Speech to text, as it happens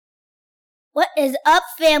What is up,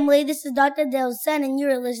 family? This is Dr. Dale's son, and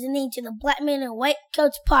you're listening to the Black Man in White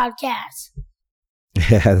Coats podcast.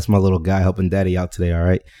 Yeah, that's my little guy helping daddy out today, all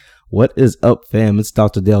right? What is up, fam? It's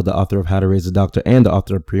Dr. Dale, the author of How to Raise a Doctor and the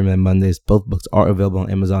author of Pre-Med Mondays. Both books are available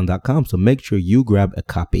on Amazon.com, so make sure you grab a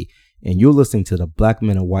copy. And you're listening to the Black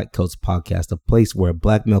Men in White Coats podcast, a place where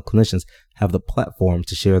Black male clinicians have the platform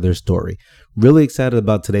to share their story. Really excited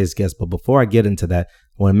about today's guest, but before I get into that,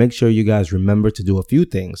 I want to make sure you guys remember to do a few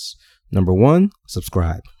things. Number one,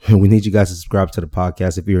 subscribe. We need you guys to subscribe to the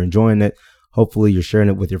podcast if you're enjoying it. Hopefully you're sharing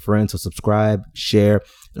it with your friends. So subscribe, share,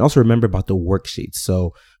 and also remember about the worksheets.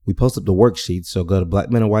 So we post up the worksheets. So go to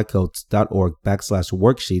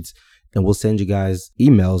blackmeninwhitecoats.org/worksheets, and we'll send you guys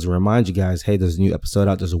emails and remind you guys, hey, there's a new episode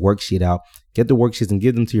out. There's a worksheet out. Get the worksheets and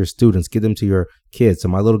give them to your students. Give them to your kids. So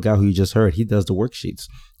my little guy who you just heard, he does the worksheets.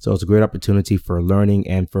 So it's a great opportunity for learning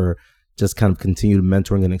and for just kind of continued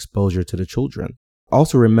mentoring and exposure to the children.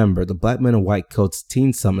 Also remember, the Black Men in White Coats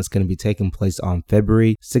Teen Summit is going to be taking place on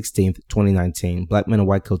February 16th, 2019. Black Men in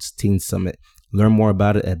White Coats Teen Summit. Learn more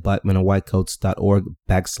about it at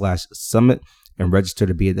blackmeninwhitecoats.org/summit and register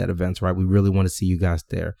to be at that event, right? We really want to see you guys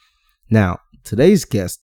there. Now, today's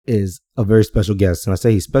guest is a very special guest, and I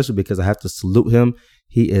say he's special because I have to salute him.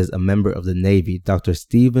 He is a member of the Navy, Dr.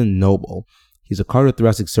 Stephen Noble. He's a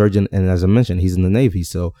cardiothoracic surgeon, and as I mentioned, he's in the Navy,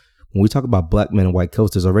 so when we talk about Black Men in White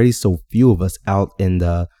Coats, there's already so few of us out in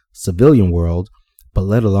the civilian world, but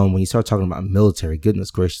let alone when you start talking about military, goodness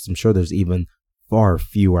gracious, I'm sure there's even far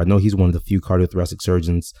fewer. I know he's one of the few cardiothoracic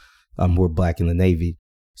surgeons who are Black in the Navy.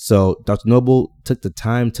 So Dr. Noble took the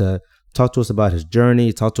time to talk to us about his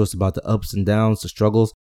journey, talk to us about the ups and downs, the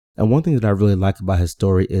struggles. And one thing that I really like about his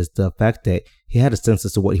story is the fact that he had a sense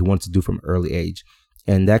as to what he wanted to do from an early age.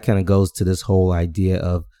 And that kind of goes to this whole idea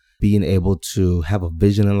of being able to have a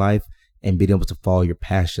vision in life and being able to follow your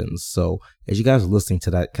passions. So as you guys are listening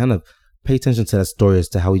to that, kind of pay attention to that story as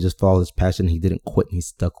to how he just followed his passion. He didn't quit and he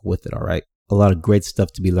stuck with it. All right. A lot of great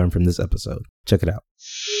stuff to be learned from this episode. Check it out.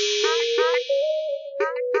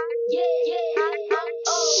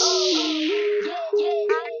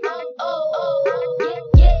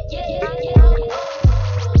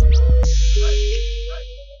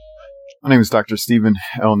 My name is Dr. Stephen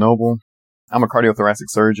L. Noble. I'm a cardiothoracic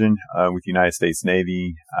surgeon with the United States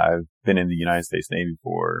Navy. I've been in the United States Navy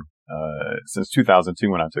for since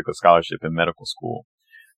 2002 when I took a scholarship in medical school.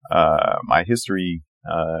 My history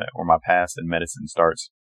or my past in medicine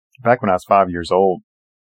starts back when I was 5 years old,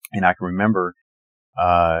 and I can remember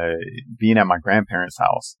being at my grandparents'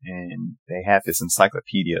 house, and they had this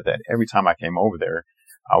encyclopedia that every time I came over there,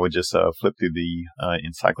 I would just flip through the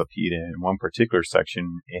encyclopedia. In one particular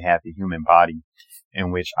section, it had the human body, in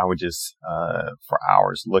which I would just, for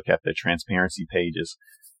hours, look at the transparency pages,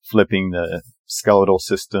 flipping the skeletal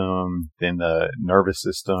system, then the nervous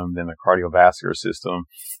system, then the cardiovascular system,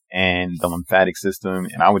 and the lymphatic system.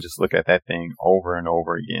 And I would just look at that thing over and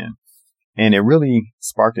over again. And it really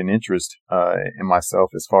sparked an interest in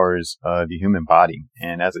myself as far as the human body.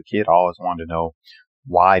 And as a kid, I always wanted to know,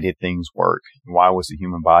 why did things work? Why was the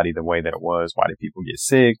human body the way that it was? Why did people get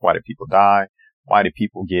sick? Why did people die? Why did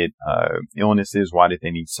people get illnesses? Why did they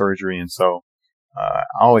need surgery? And so I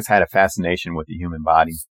always had a fascination with the human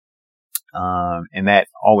body, and that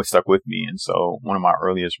always stuck with me. And so one of my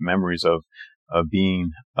earliest memories of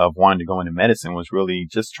wanting to go into medicine was really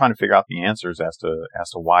just trying to figure out the answers as to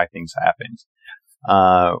why things happened.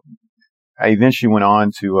 I eventually went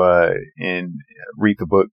on to and read the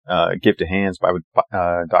book Gifted Hands by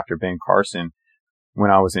Dr. Ben Carson when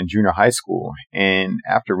I was in junior high school. And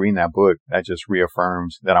after reading that book, that just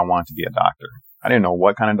reaffirmed that I wanted to be a doctor. I didn't know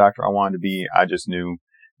what kind of doctor I wanted to be. I just knew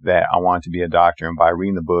that I wanted to be a doctor. And by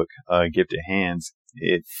reading the book, Gifted Hands,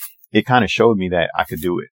 it kind of showed me that I could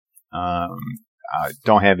do it. I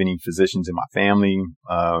don't have any physicians in my family.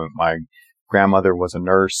 My grandmother was a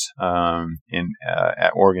nurse,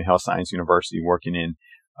 at Oregon Health Science University, working in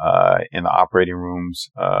the operating rooms,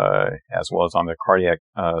 as well as on the cardiac,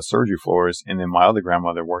 surgery floors. And then my other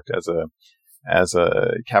grandmother worked as a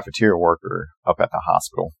cafeteria worker up at the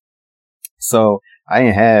hospital. So I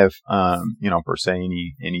didn't have, per se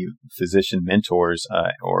any physician mentors,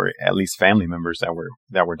 or at least family members that were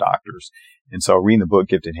doctors. And so reading the book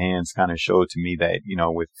Gifted Hands kind of showed to me that,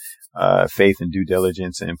 with, faith and due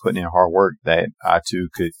diligence and putting in hard work, that I too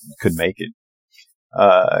could make it.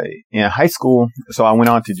 In high school, so I went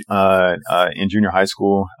on to, in junior high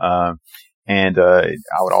school, and I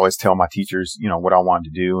would always tell my teachers, what I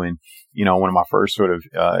wanted to do. And, one of my first sort of,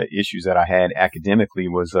 issues that I had academically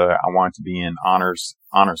was, I wanted to be in honors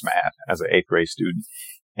math as an 8th grade student.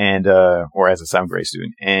 And, or as a 7th grade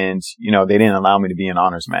student. And, they didn't allow me to be in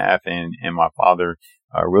honors math. And my father,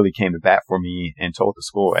 really came to bat for me and told the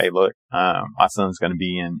school, hey, look, my son's going to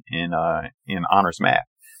be in honors math.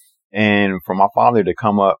 And for my father to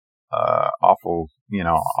come up, off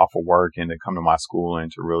of work and to come to my school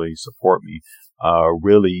and to really support me,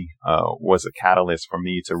 really, was a catalyst for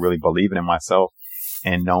me to really believing in myself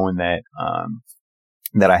and knowing that,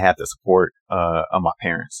 that I had the support, of my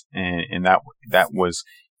parents. And that was,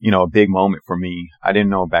 a big moment for me. I didn't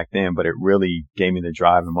know back then, but it really gave me the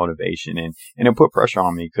drive and motivation, and it put pressure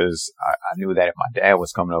on me because I knew that if my dad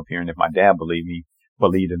was coming up here and if my dad believed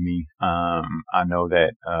in me, I know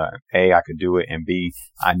that, A, I could do it, and B,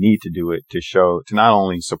 I need to do it to not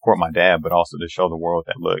only support my dad, but also to show the world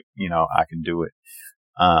that, look, I can do it.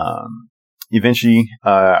 Eventually,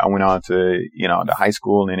 I went on to, to high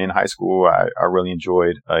school, and in high school, I really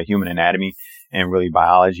enjoyed, human anatomy and really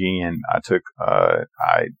biology. And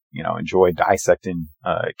I enjoyed dissecting,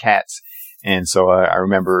 cats. And so, I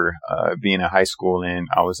remember, being in high school, and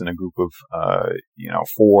I was in a group of,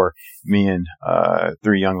 4, me and,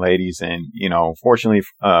 3 young ladies. And, fortunately,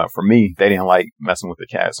 for me, they didn't like messing with the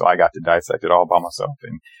cat. So I got to dissect it all by myself.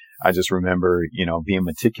 And I just remember, being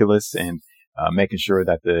meticulous and, making sure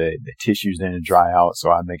that the tissues didn't dry out.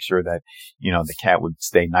 So I'd make sure that, the cat would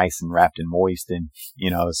stay nice and wrapped and moist. And,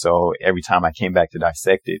 so every time I came back to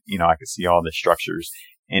dissect it, I could see all the structures,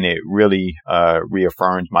 and it really,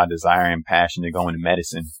 reaffirmed my desire and passion to go into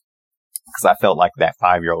medicine. Because I felt like that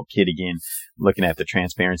 5-year-old kid again, looking at the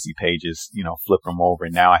transparency pages, flipping them over.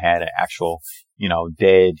 And now I had an actual,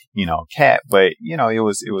 dead, cat, but, it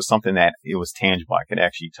was something that it was tangible. I could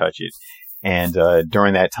actually touch it. And,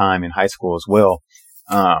 during that time in high school as well,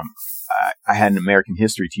 I had an American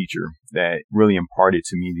history teacher that really imparted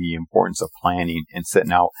to me the importance of planning and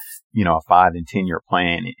setting out, a 5 and 10 year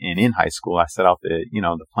plan. And in high school, I set out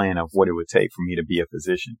the plan of what it would take for me to be a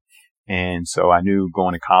physician. And so I knew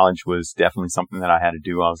going to college was definitely something that I had to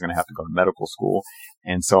do. I was going to have to go to medical school.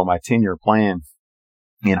 And so my 10-year plan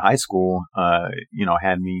in high school,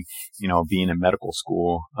 had me, being in medical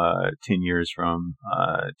school, 10 years from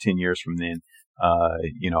then,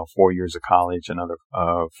 4 years of college, another,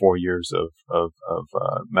 4 years of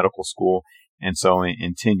medical school. And so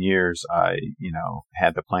in 10 years, I,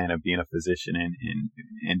 had the plan of being a physician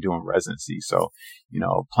and doing residency. So,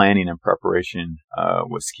 planning and preparation,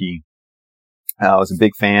 was key. I was a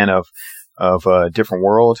big fan of Different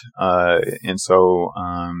World. And so,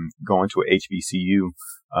 going to a HBCU,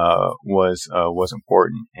 was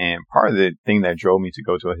important. And part of the thing that drove me to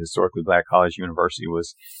go to a historically Black college university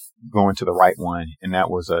was going to the right one. And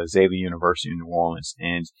that was, Xavier University in New Orleans.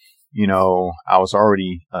 And, I was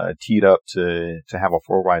already, teed up to have a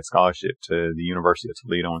full-ride scholarship to the University of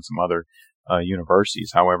Toledo and some other,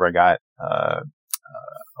 universities. However, I got, a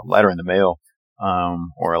letter in the mail,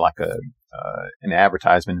 or like an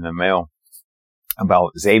advertisement in the mail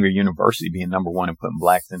about Xavier University being number 1 and putting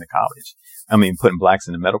blacks into putting blacks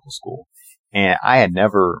into medical school. And I had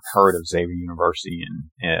never heard of Xavier University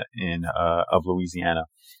of Louisiana.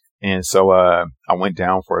 And so, I went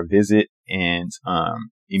down for a visit and,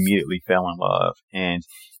 immediately fell in love. And,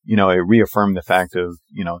 it reaffirmed the fact of,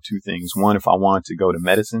 2 things. One, if I wanted to go to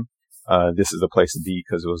medicine, this is the place to be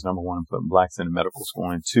because it was number 1 in putting blacks into medical school.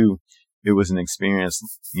 And 2, it was an experience,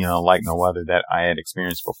 like no other that I had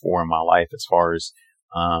experienced before in my life as far as,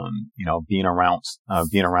 being around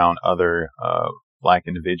other, Black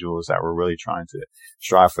individuals that were really trying to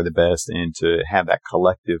strive for the best and to have that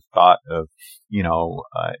collective thought of,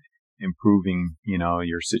 improving,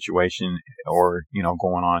 your situation or,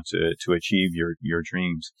 going on to achieve your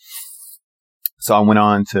dreams. So I went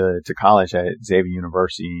on to college at Xavier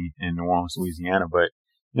University in New Orleans, Louisiana. But,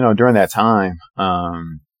 during that time,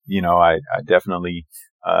 I definitely,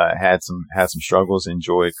 had some struggles,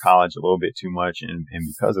 enjoyed college a little bit too much. And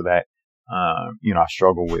because of that, I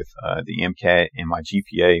struggled with, the MCAT, and my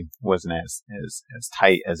GPA wasn't as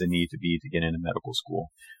tight as it needed to be to get into medical school.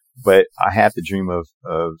 But I had the dream of,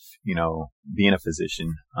 being a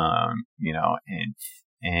physician,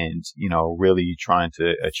 and really trying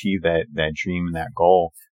to achieve that dream and that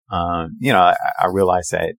goal. I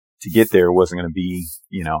realized that to get there wasn't going to be,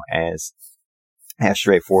 as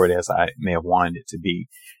straightforward as I may have wanted it to be.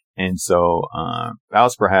 And so, that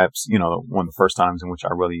was perhaps, one of the first times in which I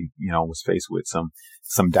really, was faced with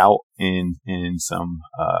some doubt and some,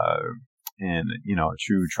 a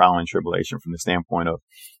true trial and tribulation from the standpoint of,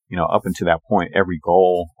 up until that point, every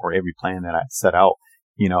goal or every plan that I set out,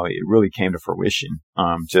 it really came to fruition,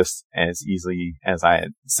 just as easily as I had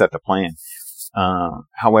set the plan.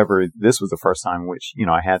 However, this was the first time in which,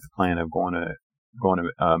 I had the plan of going to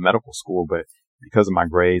medical school, but because of my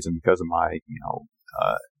grades and because of my,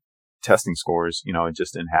 testing scores, it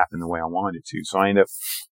just didn't happen the way I wanted it to. So I ended up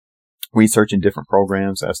researching different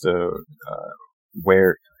programs as to,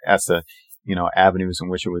 avenues in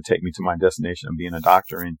which it would take me to my destination of being a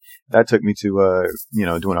doctor. And that took me to,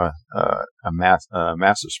 doing a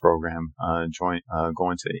master's program,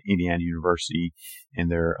 going to Indiana University in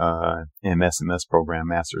their, MSMS program,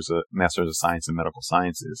 Masters of Science in Medical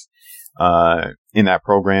Sciences. In that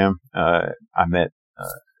program, I met,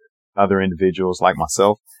 other individuals like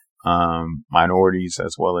myself, minorities,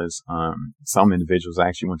 as well as, some individuals I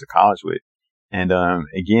actually went to college with. And,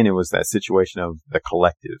 again, it was that situation of the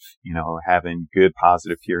collective, having good,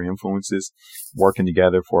 positive peer influences, working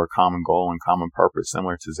together for a common goal and common purpose,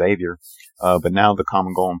 similar to Xavier. But now the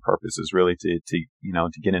common goal and purpose is really to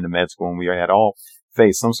get into med school. And we had all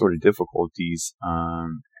faced some sort of difficulties,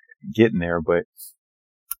 getting there. But,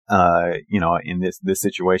 in this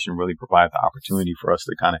situation really provided the opportunity for us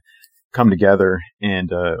to kind of come together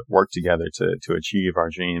and, work together to achieve our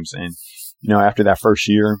dreams. And, after that first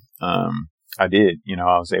year, I did,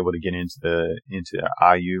 I was able to get into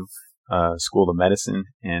IU, School of Medicine,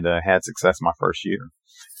 and, had success my first year.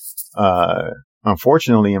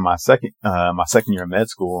 Unfortunately, in my second year of med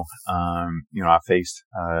school, I faced,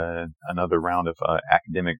 another round of,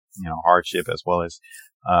 academic, hardship, as well as,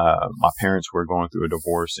 my parents were going through a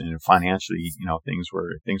divorce, and financially, things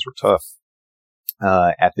were tough.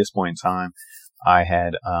 At this point in time, I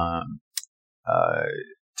had,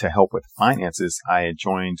 to help with finances, I had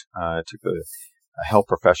took a health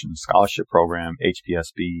professional scholarship program,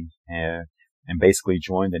 HPSB, and basically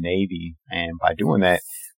joined the Navy. And by doing that,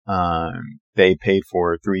 they paid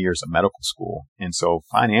for 3 years of medical school. And so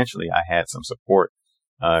financially, I had some support,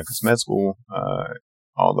 cause med school,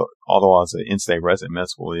 although I was an in-state resident, med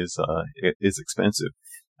school is expensive.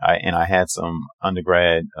 And I had some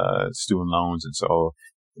undergrad, student loans. And so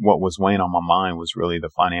what was weighing on my mind was really the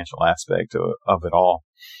financial aspect of it all,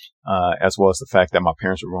 as well as the fact that my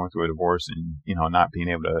parents were going through a divorce and, not being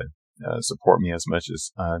able to, support me as much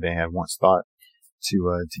as, they had once thought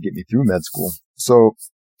to get me through med school. So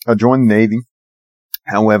I joined the Navy.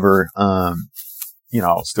 However, I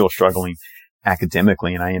was still struggling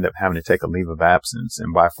academically, and I ended up having to take a leave of absence.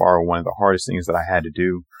 And by far one of the hardest things that I had to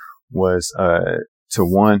do was, to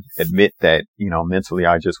one, admit that, mentally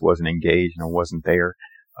I just wasn't engaged and I wasn't there,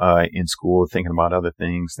 in school, thinking about other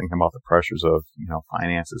things, thinking about the pressures of,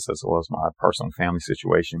 finances, as well as my personal family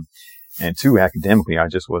situation. And two, academically, I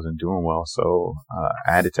just wasn't doing well. So,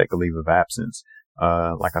 I had to take a leave of absence.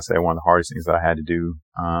 Like I said, one of the hardest things that I had to do,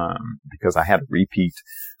 because I had to repeat,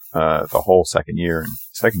 the whole second year. And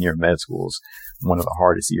second year of med school is one of the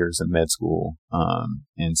hardest years in med school.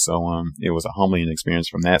 And so, it was a humbling experience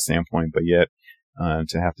from that standpoint, but yet,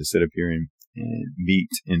 to have to sit up here and meet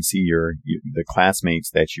and see the classmates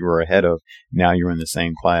that you were ahead of, now you're in the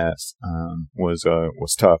same class, was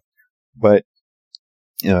tough. But,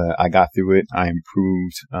 I got through it. I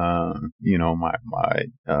improved, my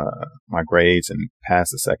grades and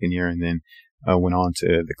passed the second year, and then, went on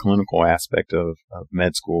to the clinical aspect of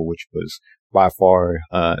med school, which was by far,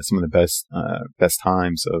 some of the best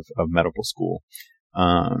times of medical school.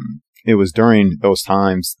 It was during those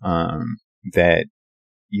times, that,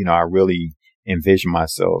 I really envisioned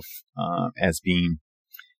myself, as being,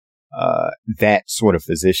 that sort of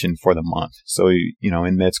physician for the month. So,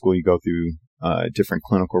 in med school, you go through, different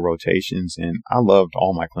clinical rotations, and I loved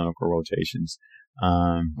all my clinical rotations.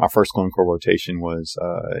 My first clinical rotation was,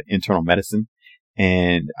 internal medicine,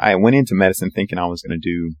 and I went into medicine thinking I was going to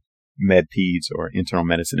do med peds or internal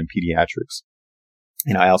medicine and pediatrics.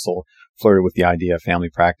 And I also flirted with the idea of family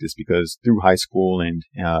practice because through high school and,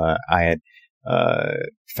 I had,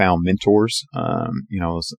 found mentors,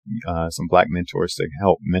 some black mentors to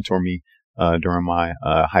help mentor me, during my,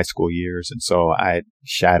 high school years. And so I had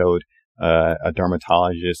shadowed, a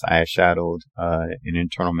dermatologist. I had shadowed, an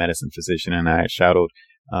internal medicine physician, and I had shadowed,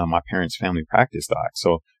 my parents' family practice doc.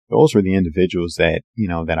 So those were the individuals that,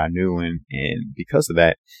 that I knew. And because of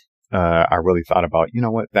that, I really thought about,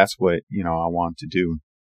 that's what, I wanted to do.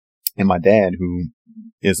 And my dad, who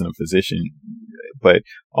isn't a physician, but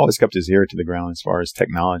always kept his ear to the ground as far as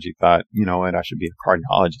technology, thought, I should be a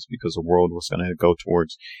cardiologist because the world was going to go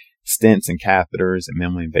towards stents and catheters and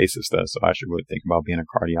minimally invasive stuff. So I should really think about being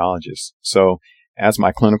a cardiologist. So as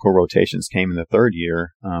my clinical rotations came in the third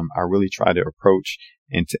year, I really tried to approach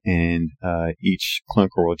each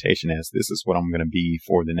clinical rotation as this is what I'm going to be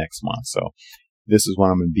for the next month. So this is what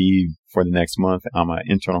I'm going to be for the next month. I'm an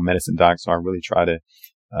internal medicine doc, so I really try to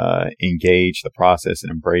engage the process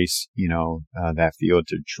and embrace, that field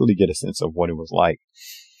to truly get a sense of what it was like.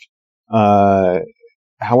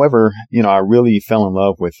 However, I really fell in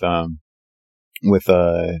love with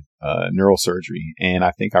neurosurgery. And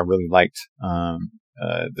I think I really liked,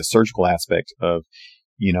 the surgical aspect of,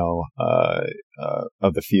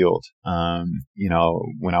 of the field.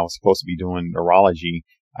 When I was supposed to be doing neurology,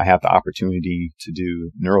 I had the opportunity to do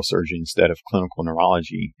neurosurgery instead of clinical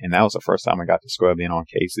neurology. And that was the first time I got to scrub in on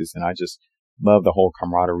cases. And I just love the whole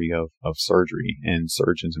camaraderie of surgery and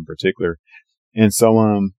surgeons in particular. And so,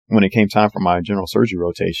 when it came time for my general surgery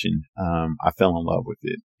rotation, I fell in love with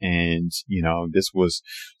it. And, this was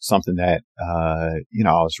something that, I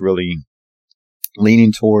was really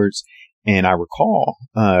leaning towards. And I recall,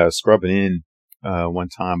 scrubbing in, one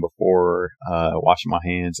time before, washing my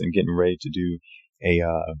hands and getting ready to do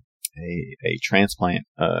a transplant,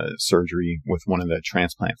 surgery with one of the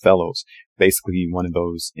transplant fellows, basically one of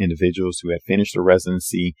those individuals who had finished their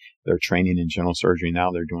residency, they're training in general surgery.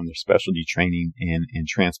 Now they're doing their specialty training in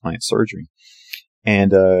transplant surgery.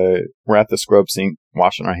 And, we're at the scrub sink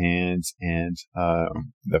washing our hands, and,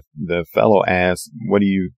 the fellow asked, what are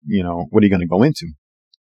you going to go into?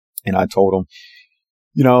 And I told him,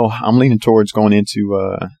 I'm leaning towards going into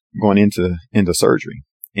surgery.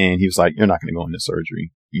 And he was like, you're not going to go into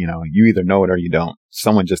surgery. You either know it or you don't.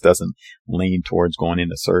 Someone just doesn't lean towards going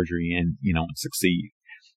into surgery and succeed.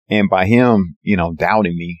 And by him,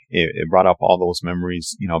 doubting me, it brought up all those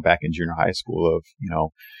memories, back in junior high school of,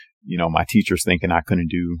 my teachers thinking I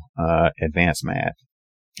couldn't do, advanced math.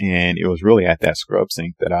 And it was really at that scrub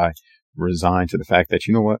sink that I resigned to the fact that,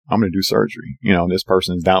 I'm going to do surgery. This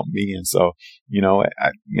person's doubting me. And so,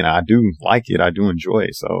 I do like it. I do enjoy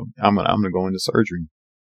it. So I'm going to go into surgery.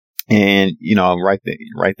 And, right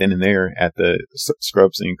then and there at the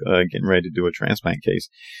scrub sink, getting ready to do a transplant case,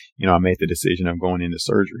 I made the decision of going into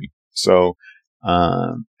surgery. So,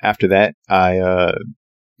 after that,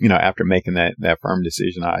 after making that firm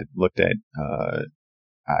decision, I looked at,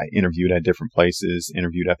 I interviewed at different places,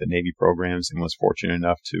 interviewed at the Navy programs, and was fortunate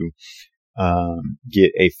enough to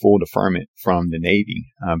get a full deferment from the Navy.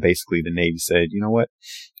 Basically, the Navy said, you know what,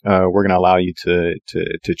 we're going to allow you to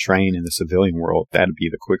train in the civilian world. That'd be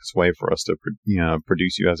the quickest way for us to,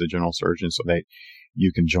 produce you as a general surgeon so that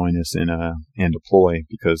you can join us and deploy.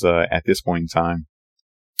 Because, at this point in time,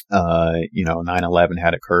 9/11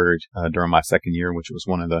 had occurred, during my second year, which was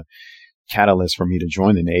one of the catalysts for me to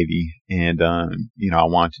join the Navy. And, I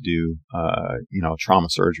wanted to do, trauma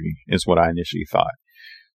surgery is what I initially thought.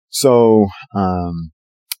 So,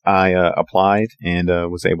 I applied and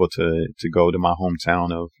was able to go to my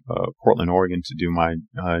hometown of Portland, Oregon, to do my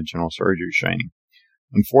general surgery training.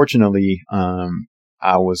 Unfortunately,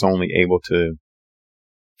 I was only able to,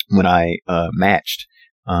 when I matched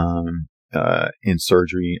in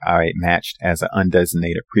surgery, I matched as an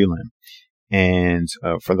undesignated prelim. And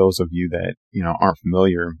for those of you that aren't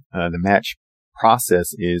familiar, the match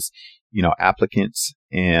process is applicants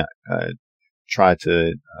and try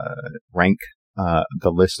to rank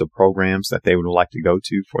the list of programs that they would like to go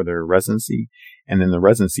to for their residency. And then the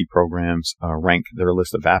residency programs rank their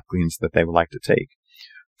list of applicants that they would like to take.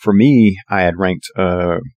 For me, I had ranked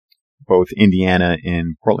both Indiana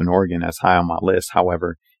and Portland, Oregon as high on my list.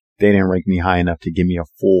 However, they didn't rank me high enough to give me a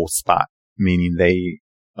full spot, meaning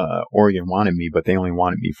Oregon wanted me, but they only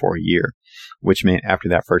wanted me for a year, which meant after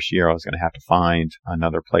that first year, I was going to have to find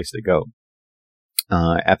another place to go.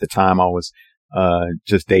 At the time, I was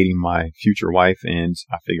just dating my future wife, and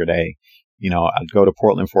I figured, hey, I'd go to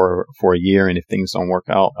Portland for a year, and if things don't work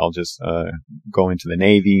out, I'll just go into the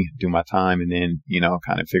Navy, do my time, and then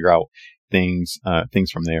kind of figure out things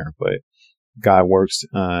from there. But God works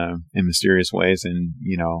in mysterious ways, and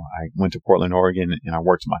I went to Portland, Oregon, and I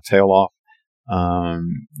worked my tail off. My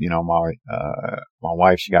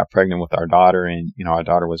wife, she got pregnant with our daughter, and our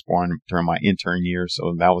daughter was born during my intern year,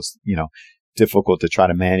 so that was difficult to try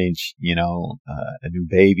to manage, a new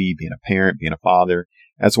baby, being a parent, being a father,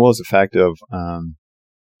 as well as the fact of,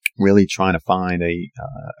 really trying to find a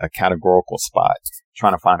categorical spot,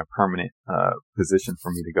 trying to find a permanent, position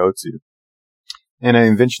for me to go to. And I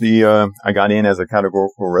eventually, I got in as a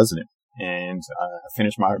categorical resident, and, I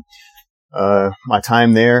finished my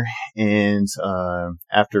time there. And,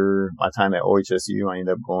 after my time at OHSU, I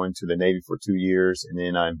ended up going to the Navy for 2 years, and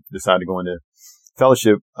then I decided to go into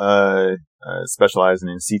fellowship, specializing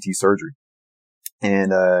in CT surgery.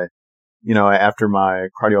 And, after my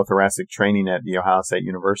cardiothoracic training at The Ohio State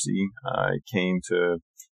University, I came to,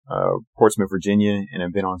 Portsmouth, Virginia, and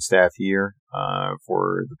have been on staff here,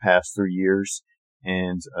 for the past 3 years.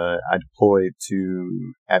 And, I deployed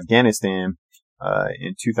to Afghanistan,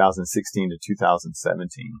 in 2016 to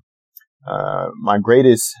 2017. My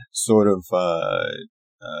greatest sort of,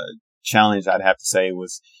 challenge, I'd have to say,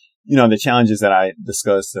 was, the challenges that I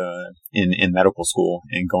discussed, in medical school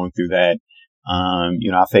and going through that.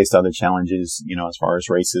 I faced other challenges, as far as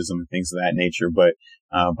racism and things of that nature, but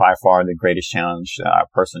by far the greatest challenge that I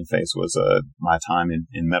personally faced was my time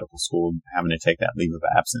in medical school, having to take that leave of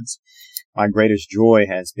absence. My greatest joy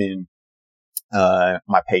has been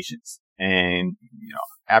my patients. And,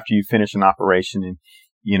 after you finish an operation and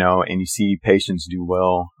you see patients do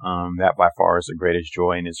well, that by far is the greatest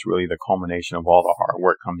joy. And it's really the culmination of all the hard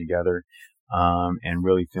work come together, and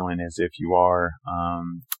really feeling as if you are, a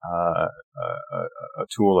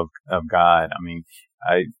tool of God. I mean,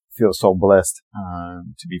 I feel so blessed,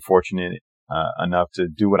 to be fortunate, enough to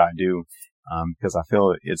do what I do, because I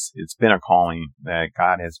feel it's been a calling that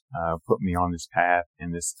God has, put me on this path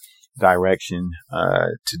and this direction,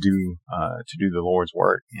 to do the Lord's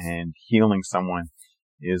work. And healing someone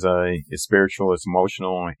is spiritual, it's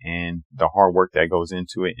emotional, and the hard work that goes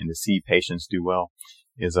into it, and to see patients do well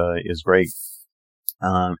is great.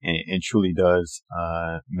 And truly does,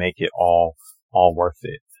 make it all worth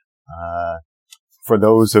it. For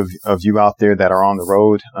those of you out there that are on the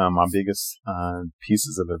road, my biggest,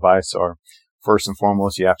 pieces of advice are, first and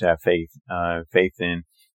foremost, you have to have faith, faith in,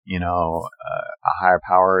 a higher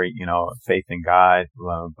power, faith in God,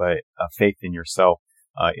 but faith in yourself,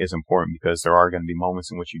 is important, because there are going to be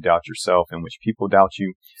moments in which you doubt yourself, in which people doubt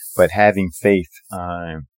you, but having faith,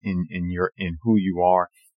 in who you are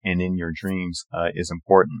and in your dreams, is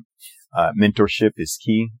important. Mentorship is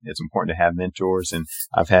key. It's important to have mentors, and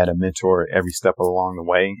I've had a mentor every step along the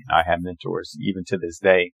way. I have mentors even to this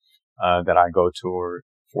day, that I go to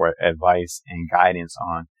for advice and guidance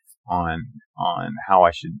on how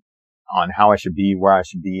I should be, where I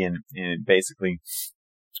should be. And basically,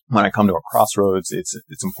 when I come to a crossroads,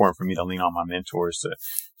 it's important for me to lean on my mentors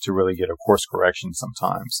to really get a course correction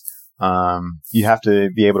sometimes. You have to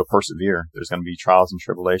be able to persevere. There's going to be trials and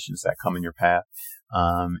tribulations that come in your path.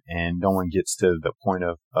 And no one gets to the point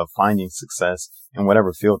of finding success in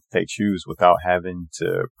whatever field they choose without having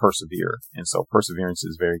to persevere. And so perseverance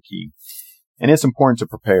is very key. And it's important to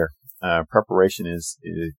prepare. Preparation is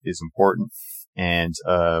important. And,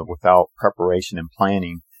 without preparation and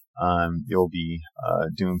planning, you'll be,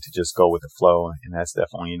 doomed to just go with the flow. And that's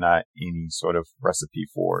definitely not any sort of recipe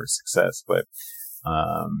for success, but,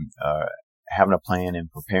 having a plan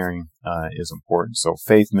and preparing, is important. So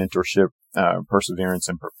faith, mentorship, perseverance,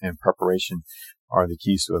 and preparation are the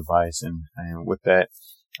keys to advice. And with that,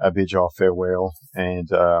 I bid y'all farewell, and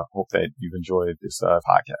hope that you've enjoyed this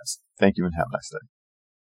podcast. Thank you, and have a nice day.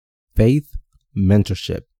 Faith,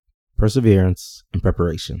 mentorship, perseverance, and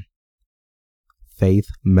preparation. Faith,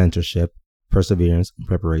 mentorship, perseverance, and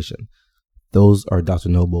preparation. Those are Dr.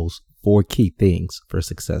 Noble's 4 key things for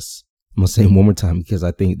success. I'm going to say them one more time because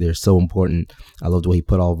I think they're so important. I love the way he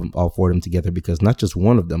put all 4 of them together, because not just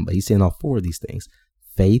one of them, but he's saying all 4 of these things: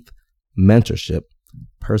 faith, mentorship,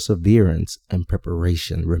 perseverance, and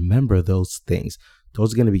preparation. Remember those things.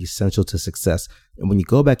 Those are going to be essential to success. And when you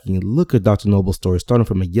go back and you look at Dr. Noble's story, starting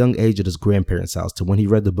from a young age at his grandparents' house, to when he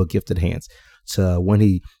read the book Gifted Hands, to when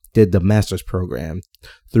he did the master's program,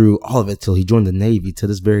 through all of it till he joined the Navy, to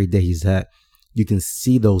this very day he's at, you can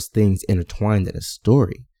see those things intertwined in his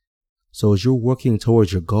story. So as you're working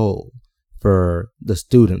towards your goal, for the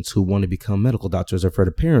students who want to become medical doctors, or for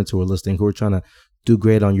the parents who are listening, who are trying to do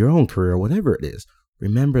great on your own career, whatever it is,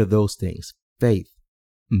 remember those things: faith,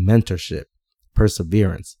 mentorship,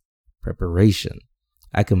 perseverance, preparation.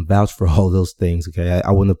 I can vouch for all those things. Okay.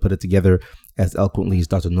 I wouldn't have put it together as eloquently as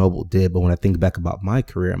Dr. Noble did, but when I think back about my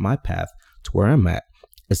career and my path to where I'm at,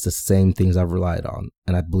 it's the same things I've relied on.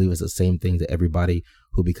 And I believe it's the same thing that everybody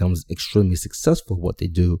who becomes extremely successful at what they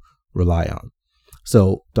do rely on.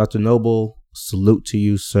 So, Dr. Noble, salute to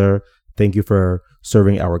you, sir. Thank you for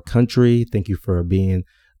serving our country. Thank you for being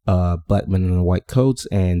black men in white coats.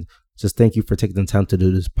 And just thank you for taking the time to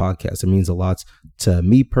do this podcast. It means a lot to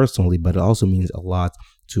me personally, but it also means a lot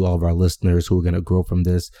to all of our listeners who are going to grow from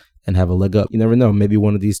this and have a leg up. You never know. Maybe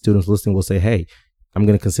one of these students listening will say, hey, I'm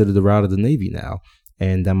going to consider the route of the Navy now.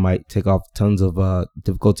 And that might take off tons of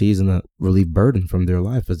difficulties and relieve burden from their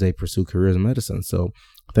life as they pursue careers in medicine. So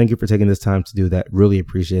thank you for taking this time to do that. Really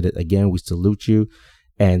appreciate it. Again, we salute you.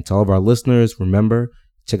 And to all of our listeners, remember,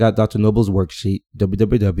 check out Dr. Noble's worksheet,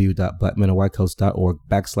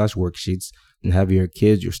 www.blackmenandwhitecoats.org/worksheets, and have your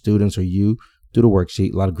kids, your students, or you do the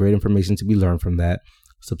worksheet. A lot of great information to be learned from that.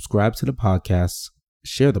 Subscribe to the podcast,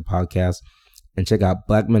 share the podcast, and check out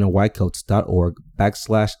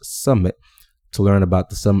blackmenandwhitecoats.org/summit to learn about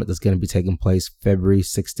the summit that's going to be taking place February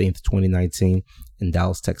 16th, 2019 in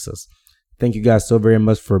Dallas, Texas. Thank you guys so very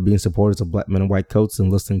much for being supporters of Black Men in White Coats and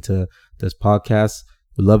listening to this podcast.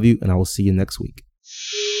 We love you, and I will see you next week.